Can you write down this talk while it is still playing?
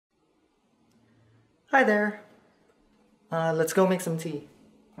Hi there. Let's go make some tea.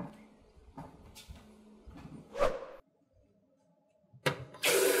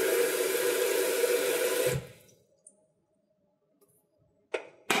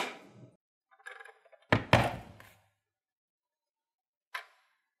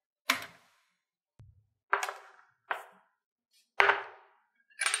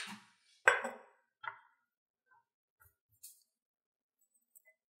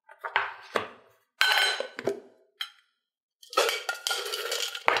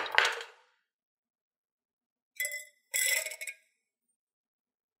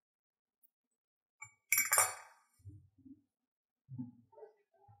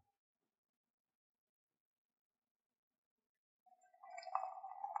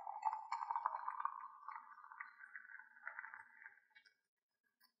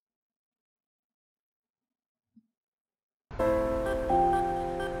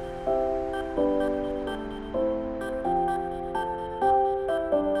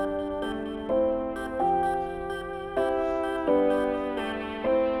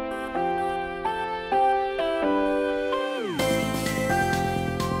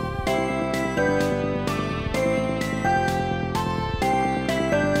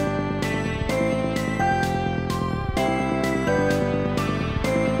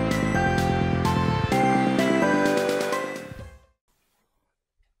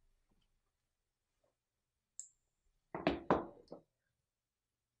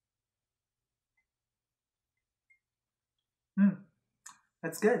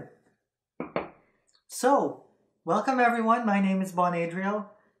 That's good. So, welcome everyone. My name is Bonadriel,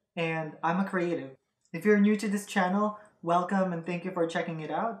 and I'm a creative. If you're new to this channel, welcome and thank you for checking it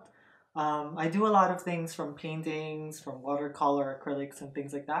out. I do a lot of things from paintings, from watercolor, acrylics, and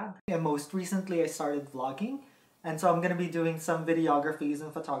things like that. And most recently, I started vlogging, and so I'm going to be doing some videographies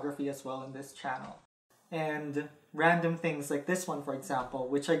and photography as well in this channel. And random things like this one, for example,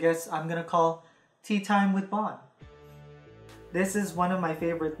 which I guess I'm going to call Tea Time with Bon. This is one of my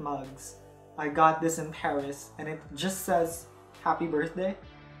favorite mugs. I got this in Paris and it just says happy birthday,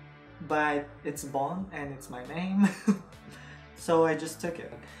 but it's Bon and it's my name. So I just took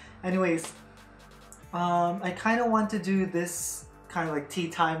it. Anyways, I kind of want to do this kind of like tea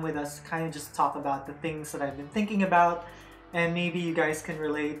time with us, kind of just talk about the things that I've been thinking about and maybe you guys can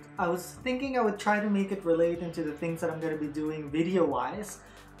relate. I was thinking I would try to make it relate into the things that I'm going to be doing video-wise.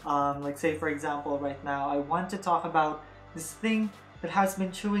 Like say for example right now, I want to talk about this thing that has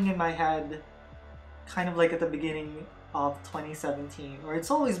been chewing in my head kind of like at the beginning of 2017, or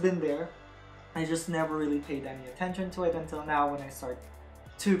it's always been there. I just never really paid any attention to it until now when I start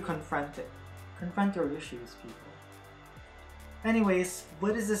to confront it. Confront your issues, people. Anyways,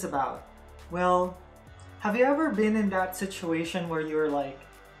 what is this about? Well, have you ever been in that situation where you're like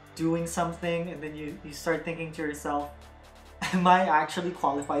doing something and then you start thinking to yourself, am I actually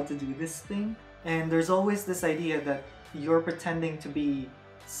qualified to do this thing? And there's always this idea that you're pretending to be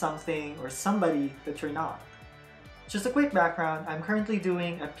something or somebody that you're not. Just a quick background, I'm currently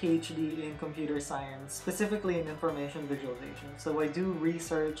doing a PhD in computer science, specifically in information visualization. So I do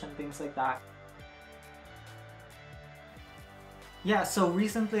research and things like that. Yeah, so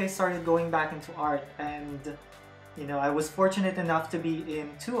recently I started going back into art and I was fortunate enough to be in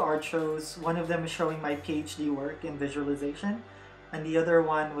 2 art shows. One of them is showing my PhD work in visualization and the other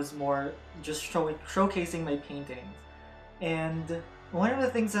one was more just showcasing my paintings. And one of the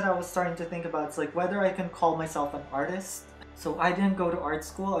things that I was starting to think about is like whether I can call myself an artist. So I didn't go to art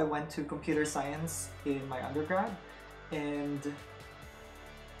school, I went to computer science in my undergrad. And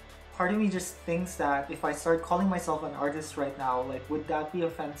part of me just thinks that if I start calling myself an artist right now, like would that be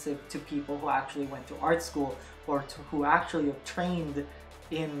offensive to people who actually went to art school or who actually have trained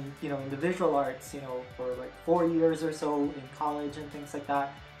in, in the visual arts, for like 4 years or so in college and things like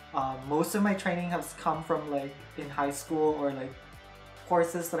that. Most of my training has come from like in high school or like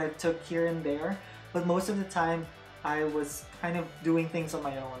courses that I took here and there, but most of the time I was kind of doing things on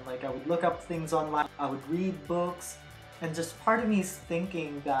my own. Like I would look up things online, I would read books, and just part of me is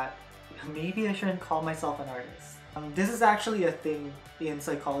thinking that maybe I shouldn't call myself an artist. This is actually a thing in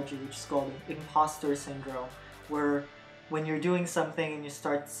psychology which is called imposter syndrome, where when you're doing something and you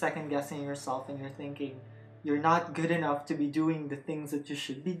start second guessing yourself and you're thinking you're not good enough to be doing the things that you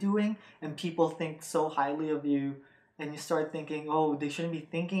should be doing, and people think so highly of you, and you start thinking, oh, they shouldn't be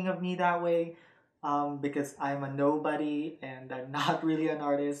thinking of me that way because I'm a nobody and I'm not really an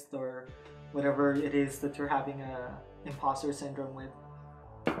artist, or whatever it is that you're having a imposter syndrome with.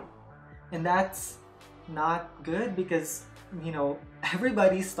 And that's not good because,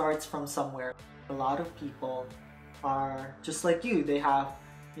 everybody starts from somewhere. A lot of people are just like you. They have,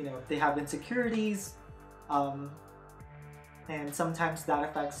 they have insecurities, Um, and sometimes that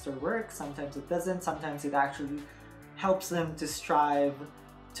affects their work, sometimes it doesn't, sometimes it actually helps them to strive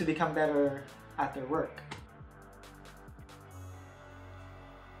to become better at their work.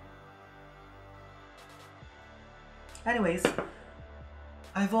 Anyways,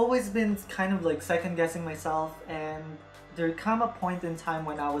 I've always been kind of like second guessing myself, and there come a point in time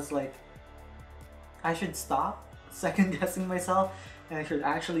when I was like, I should stop second guessing myself and I should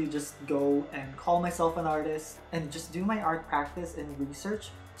actually just go and call myself an artist and just do my art practice and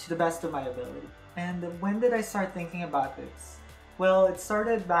research to the best of my ability. And when did I start thinking about this? Well, it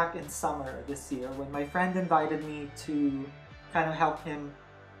started back in summer this year when my friend invited me to kind of help him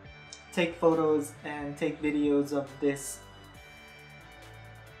take photos and take videos of this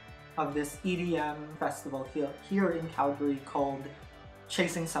EDM festival here in Calgary called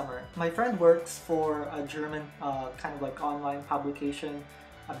Chasing Summer. My friend works for a German kind of like online publication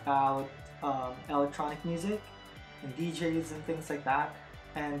about electronic music and DJs and things like that,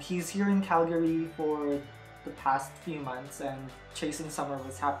 and he's here in Calgary for the past few months, and Chasing Summer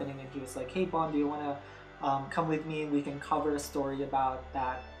was happening, and he was like, hey Bon, do you want to come with me and we can cover a story about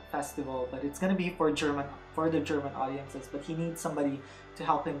that festival, but it's going to be for the German audiences, but he needs somebody to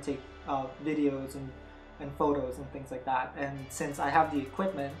help him take videos and photos and things like that. And since I have the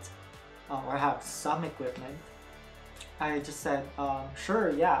equipment, or I have some equipment, I just said, sure,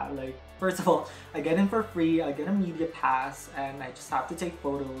 yeah, like, first of all, I get in for free, I get a media pass, and I just have to take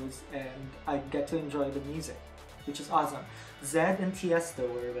photos, and I get to enjoy the music, which is awesome. Zed and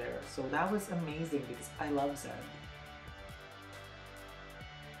Tiesto were there, so that was amazing because I love Zed.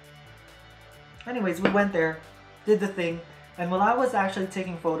 Anyways, we went there, did the thing, and while I was actually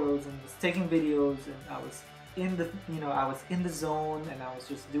taking photos and was taking videos, and I was in the, I was in the zone, and I was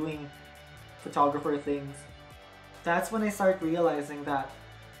just doing photographer things, that's when I started realizing that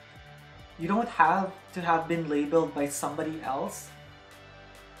you don't have to have been labeled by somebody else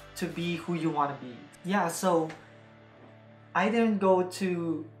to be who you want to be. Yeah, so I didn't go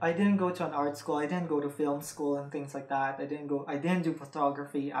to an art school, I didn't go to film school and things like that. I didn't do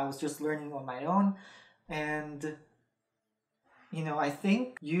photography. I was just learning on my own. And I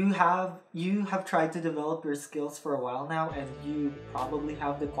think you have tried to develop your skills for a while now, and you probably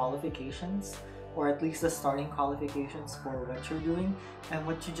have the qualifications, or at least the starting qualifications for what you're doing. And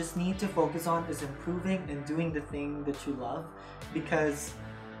what you just need to focus on is improving and doing the thing that you love, because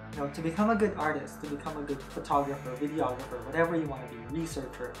to become a good artist, to become a good photographer, videographer, whatever you want to be,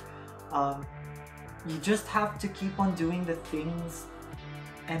 researcher, you just have to keep on doing the things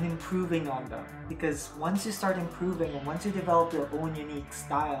and improving on them. Because once you start improving and once you develop your own unique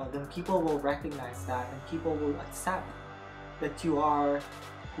style, then people will recognize that and people will accept that you are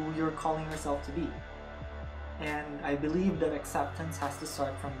who you're calling yourself to be. And I believe that acceptance has to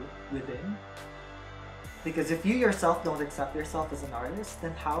start from within. Because if you yourself don't accept yourself as an artist,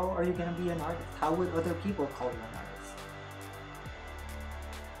 then how are you going to be an artist? How would other people call you an artist?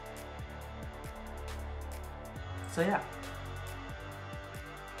 So yeah.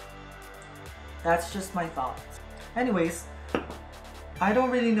 That's just my thoughts. Anyways, I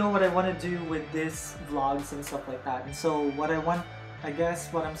don't really know what I want to do with this vlogs and stuff like that. And so I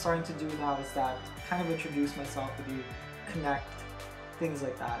guess what I'm starting to do now is that kind of introduce myself with you, connect, things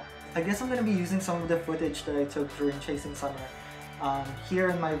like that. I guess I'm going to be using some of the footage that I took during Chasing Summer here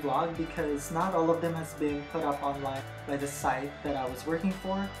in my vlog, because not all of them has been put up online by the site that I was working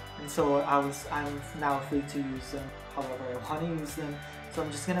for, and so I'm now free to use them however I want to use them. So I'm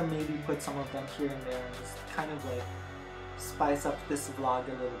just going to maybe put some of them here and there and just kind of like spice up this vlog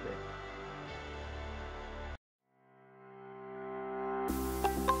a little bit.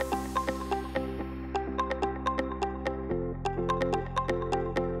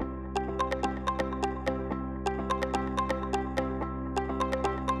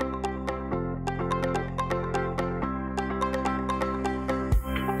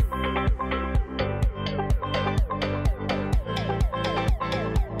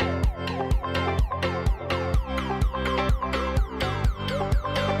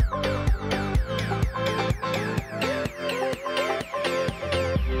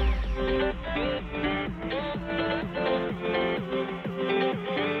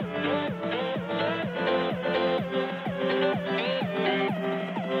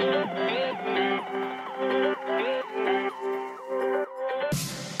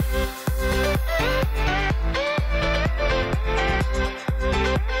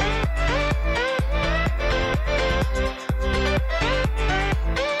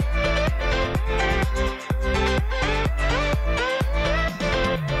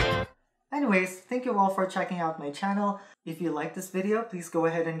 you all for checking out my channel. If you like this video, please go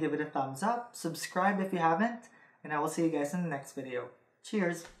ahead and give it a thumbs up. Subscribe if you haven't. And I will see you guys in the next video.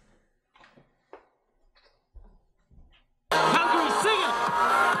 Cheers!